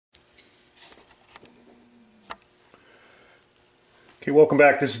Okay, welcome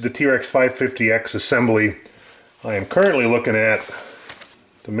back. This is the TREX550X assembly. I am currently looking at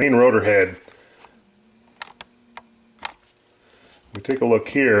the main rotor head. We take a look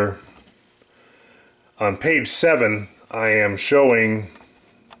here. On page 7, I am showing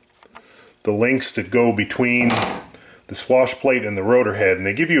the links that go between the swash plate and the rotor head, and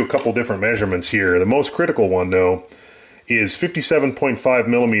they give you a couple different measurements here. The most critical one, though, is 57.5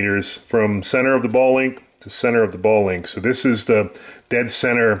 millimeters from center of the ball link to center of the ball link. So this is the dead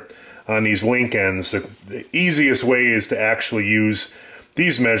center on these link ends. The easiest way is to actually use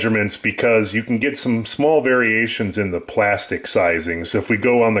these measurements because you can get some small variations in the plastic sizing. So if we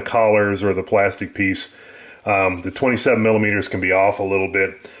go on the collars or the plastic piece, the 27 millimeters can be off a little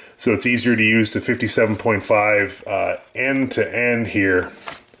bit. So it's easier to use the 57.5 end to end here.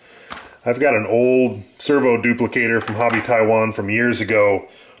 I've got an old servo duplicator from Hobby Taiwan from years ago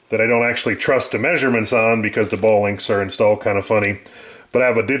that I don't actually trust the measurements on because the ball links are installed kind of funny. But I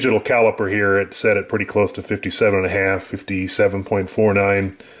have a digital caliper here. It's set at pretty close to 57.5, 57.49.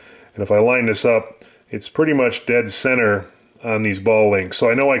 And if I line this up, it's pretty much dead center on these ball links. So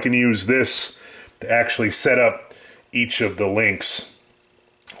I know I can use this to actually set up each of the links.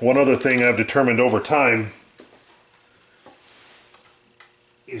 One other thing I've determined over time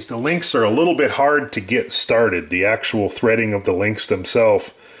is the links are a little bit hard to get started, the actual threading of the links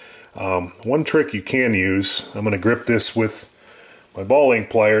themselves. One trick you can use, I'm going to grip this with my ball link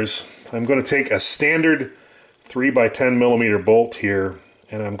pliers. I'm going to take a standard 3x10 millimeter bolt here,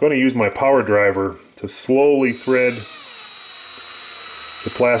 and I'm going to use my power driver to slowly thread the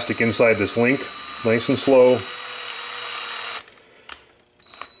plastic inside this link, nice and slow.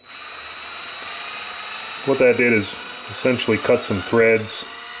 What that did is essentially cut some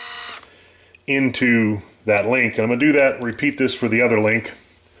threads into that link, and I'm going to do that, repeat this for the other link,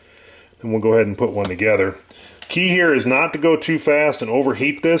 and we'll go ahead and put one together. Key here is not to go too fast and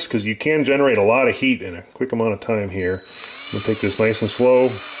overheat this because you can generate a lot of heat in a quick amount of time here. I'm going to take this nice and slow.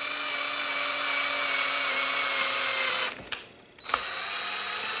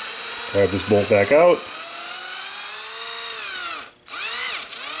 Grab this bolt back out.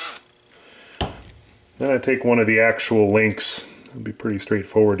 Then I take one of the actual links. It'll be pretty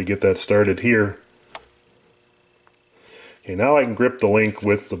straightforward to get that started here. Okay, now I can grip the link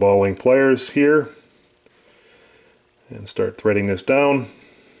with the ball link pliers here and start threading this down.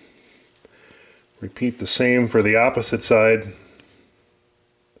 Repeat the same for the opposite side.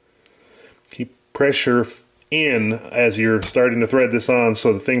 Keep pressure in as you're starting to thread this on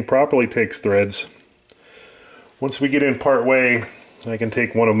so the thing properly takes threads. Once we get in part way, I can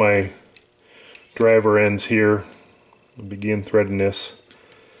take one of my driver ends here and begin threading this.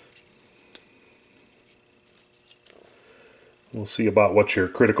 We'll see about what your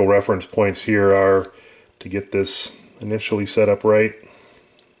critical reference points here are to get this initially set up right.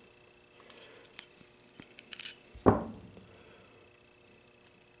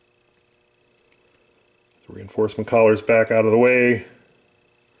 Reinforcement collar's back out of the way.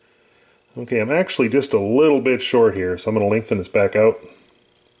 Okay, I'm actually just a little bit short here, so I'm going to lengthen this back out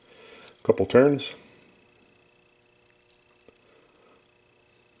a couple turns.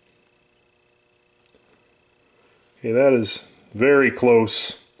 Okay, that is very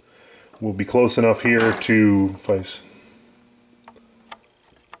close. We'll be close enough here to, if I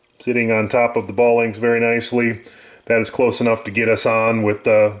sitting on top of the ball links very nicely, that is close enough to get us on with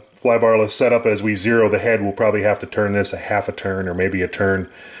the flybarless setup. As we zero the head, we'll probably have to turn this a half a turn or maybe a turn.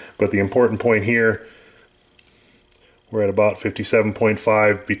 But the important point here, we're at about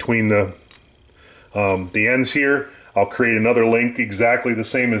 57.5 between the ends here. I'll create another link exactly the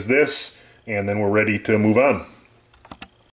same as this, and then we're ready to move on.